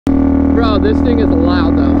this thing is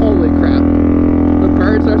loud though. Holy crap. The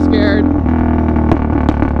birds are scared.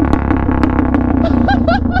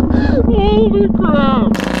 Holy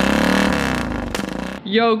crap.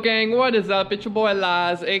 Yo gang, what is up? It's your boy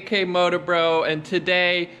Laz, aka MotoBroo, and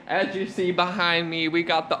today, as you see behind me, we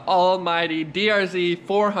got the almighty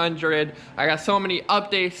DRZ400. I got so many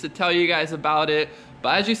updates to tell you guys about it,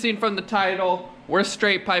 but as you've seen from the title, we're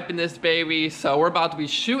straight piping this baby, so we're about to be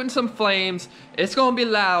shooting some flames. It's gonna be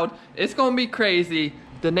loud, it's gonna be crazy,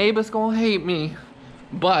 the neighbor's gonna hate me,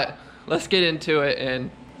 but let's get into it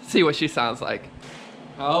and see what she sounds like.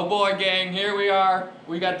 Oh boy gang, here we are.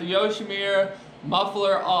 We got the Yoshimura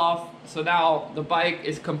muffler off, so now the bike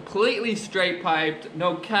is completely straight piped.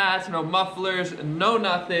 No cats, no mufflers, no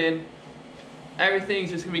nothing. Everything's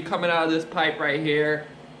just gonna be coming out of this pipe right here.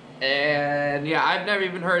 And yeah, I've never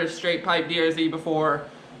even heard a straight pipe DRZ before,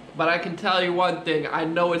 but I can tell you one thing, I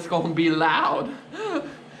know it's gonna be loud. So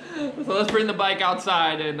let's bring the bike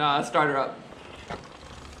outside and start her up.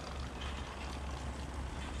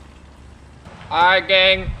 Alright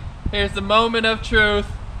gang, here's the moment of truth.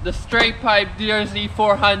 The straight pipe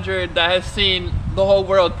DRZ400 that has seen the whole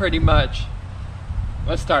world pretty much.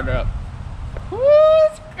 Let's start her up. Woo,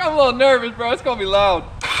 I'm a little nervous, bro. It's gonna be loud.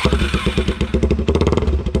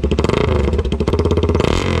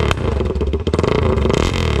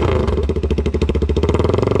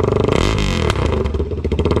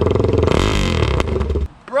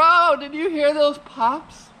 Bro, did you hear those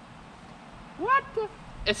pops? What the?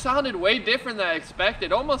 It sounded way different than I expected.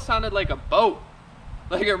 It almost sounded like a boat.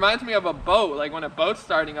 Like it reminds me of a boat, like when a boat's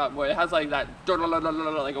starting up, where it has like that,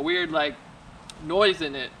 like a weird like noise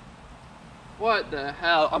in it. What the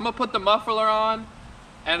hell? I'm gonna put the muffler on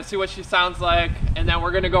and see what she sounds like, and then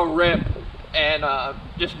we're gonna go rip and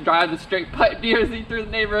just drive the straight pipe DRZ through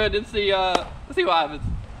the neighborhood and see what happens.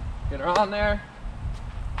 Get her on there.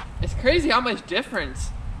 It's crazy how much difference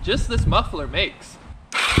just this muffler makes.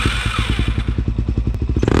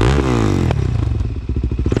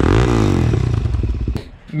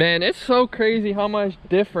 Man, it's so crazy how much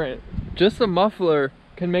different just the muffler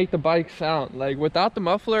can make the bike sound. Like without the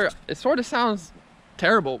muffler, it sort of sounds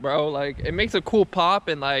terrible, bro. Like it makes a cool pop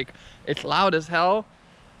and like it's loud as hell,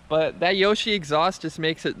 but that Yoshi exhaust just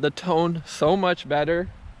makes it the tone so much better.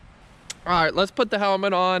 All right, let's put the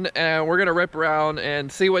helmet on and we're gonna rip around and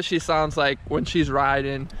see what she sounds like when she's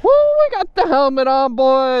riding. Woo, we got the helmet on,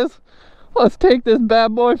 boys. Let's take this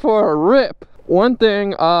bad boy for a rip. One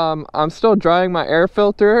thing, I'm still drying my air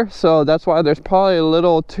filter, so that's why there's probably a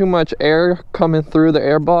little too much air coming through the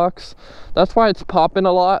air box. That's why it's popping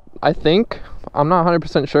a lot, I think. I'm not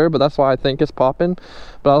 100% sure, but that's why I think it's popping.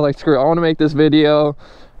 But I was like, screw it, I want to make this video,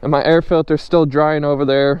 and my air filter's still drying over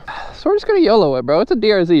there. So we're just gonna YOLO it, bro. It's a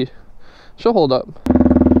DRZ. She'll hold up.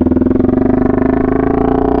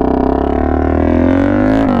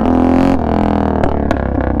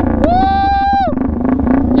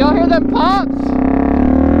 Y'all hear them pops?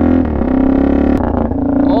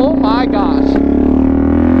 Oh my gosh.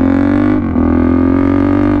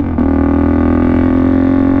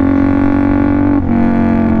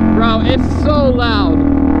 Bro, it's so loud.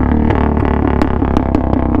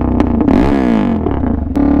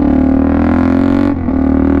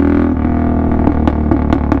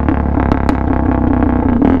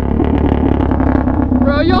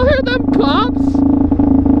 Bro, y'all hear them pops?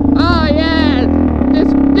 Oh yeah.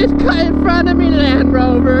 This cut in front of me, Land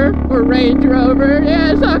Rover or Range Rover.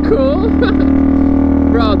 Yeah, it's not cool.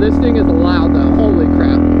 Bro, this thing is loud though. Holy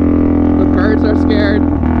crap. The birds are scared.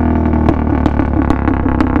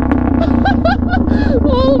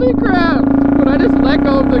 Holy crap. But I just let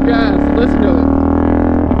go of the gas. Listen to it.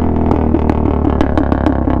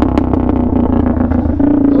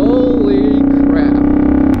 Holy crap.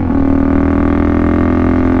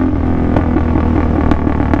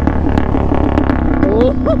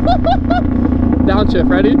 Downshift,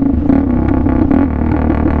 ready?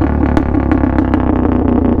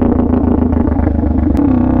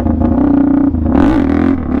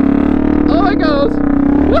 Oh, it goes!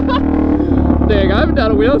 Dang, I haven't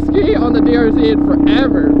done a wheel ski on the DRZ in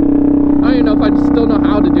forever. I don't even know if I still know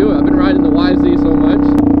how to do it. I've been riding the YZ so much.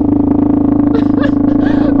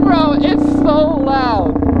 Bro, it's so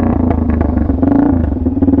loud.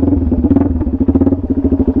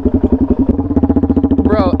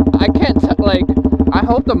 Bro, I can't like, I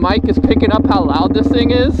hope the mic is picking up how loud this thing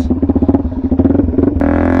is.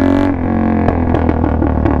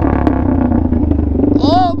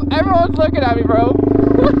 Oh, everyone's looking at me, bro.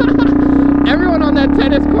 Everyone on that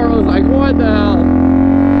tennis court was like, what the hell?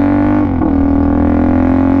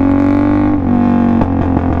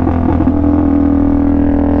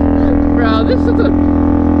 Bro,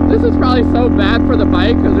 this this is probably so bad for the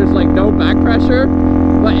bike because there's like no back pressure,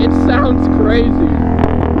 but it sounds crazy.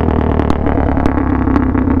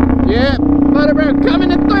 Yeah, MotoBroo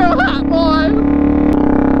coming in through, hot boy.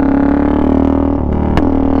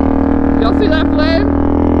 Y'all see that flame?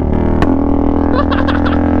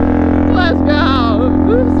 Let's go.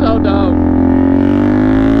 This is so dope.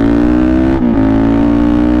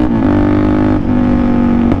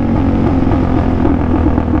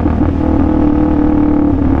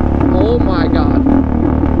 Oh my god.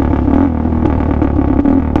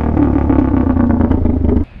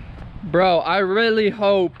 Bro, I really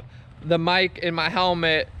hope the mic in my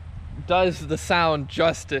helmet does the sound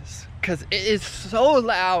justice, because it is so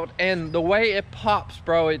loud, and the way it pops,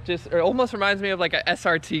 bro, it almost reminds me of like a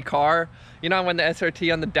SRT car. You know when the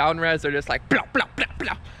SRT on the down res, they're just like blah blah blah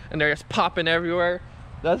blah and they're just popping everywhere.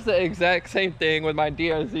 That's the exact same thing with my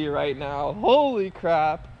DRZ right now. Holy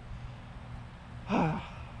crap.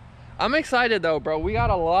 I'm excited though, bro. We got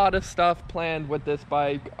a lot of stuff planned with this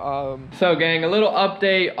bike. So gang, a little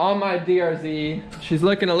update on my DRZ. She's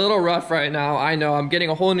looking a little rough right now. I know, I'm getting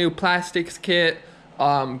a whole new plastics kit,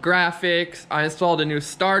 graphics. I installed a new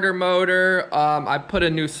starter motor. I put a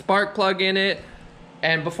new spark plug in it.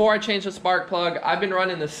 And before I changed the spark plug, I've been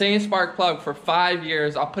running the same spark plug for 5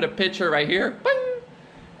 years. I'll put a picture right here. Bing!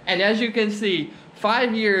 And as you can see,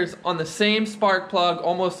 5 years on the same spark plug,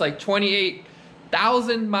 almost like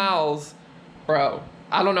 28,000 miles, bro.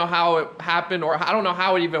 I don't know how it happened, or I don't know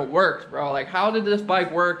how it even worked, bro. Like, how did this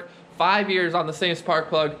bike work 5 years on the same spark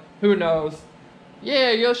plug? Who knows?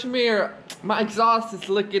 Yeah, Yoshimir, my exhaust is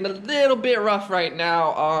looking a little bit rough right now.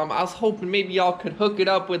 I was hoping maybe y'all could hook it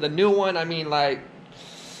up with a new one. I mean, like,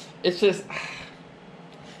 it's just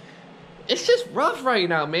rough right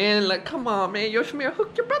now, man. Like, come on, man. Yoshimir,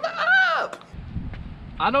 hook your brother up.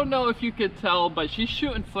 I don't know if you could tell, but she's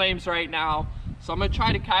shooting flames right now. So I'm gonna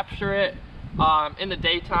try to capture it in the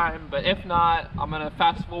daytime, but if not, I'm gonna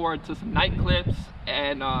fast forward to some night clips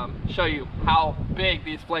and show you how big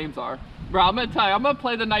these flames are. Bro, I'm gonna tell you, I'm gonna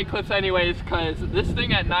play the night clips anyways, because this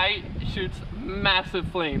thing at night shoots massive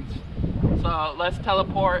flames. So let's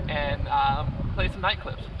teleport and play some night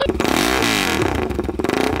clips.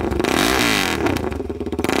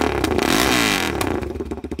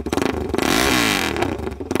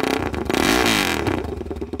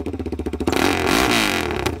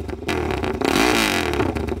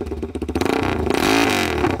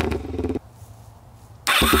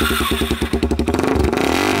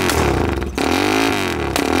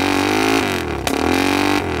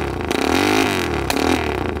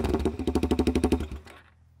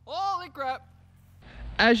 Holy crap.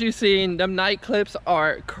 As you've seen, them night clips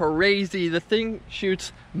are crazy. The thing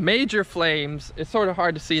shoots major flames. It's sort of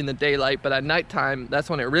hard to see in the daylight, but at nighttime, that's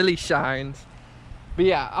when it really shines. But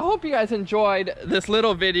yeah, I hope you guys enjoyed this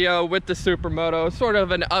little video with the Supermoto. Sort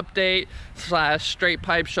of an update slash straight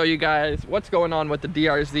pipe, show you guys what's going on with the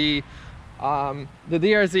DRZ. The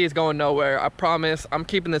DRZ is going nowhere. I promise. I'm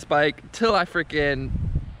keeping this bike till I freaking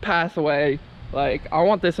pass away. Like, I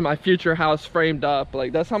want this in my future house framed up.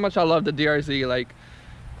 Like, that's how much I love the DRZ. Like,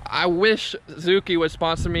 I wish Suzuki would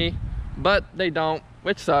sponsor me, but they don't,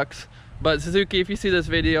 which sucks. But Suzuki, if you see this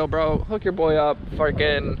video, bro, hook your boy up.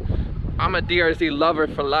 Freaking, I'm a DRZ lover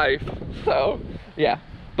for life. So yeah,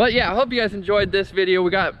 but yeah, I hope you guys enjoyed this video.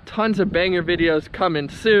 We got tons of banger videos coming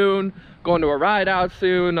soon, going to a ride out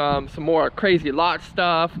soon, some more crazy lot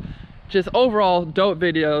stuff, just overall dope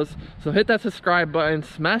videos. So hit that subscribe button,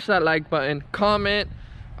 smash that like button, comment.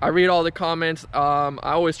 I read all the comments. I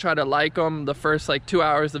always try to like them the first like 2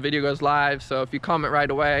 hours the video goes live. So if you comment right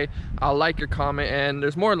away, I'll like your comment, and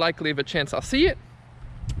there's more likely of a chance I'll see it.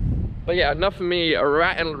 But yeah, enough of me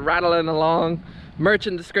rattling along. Merch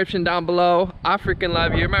in the description down below. I freaking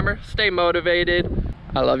love you. Remember, stay motivated.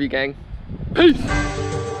 I love you, gang. Peace.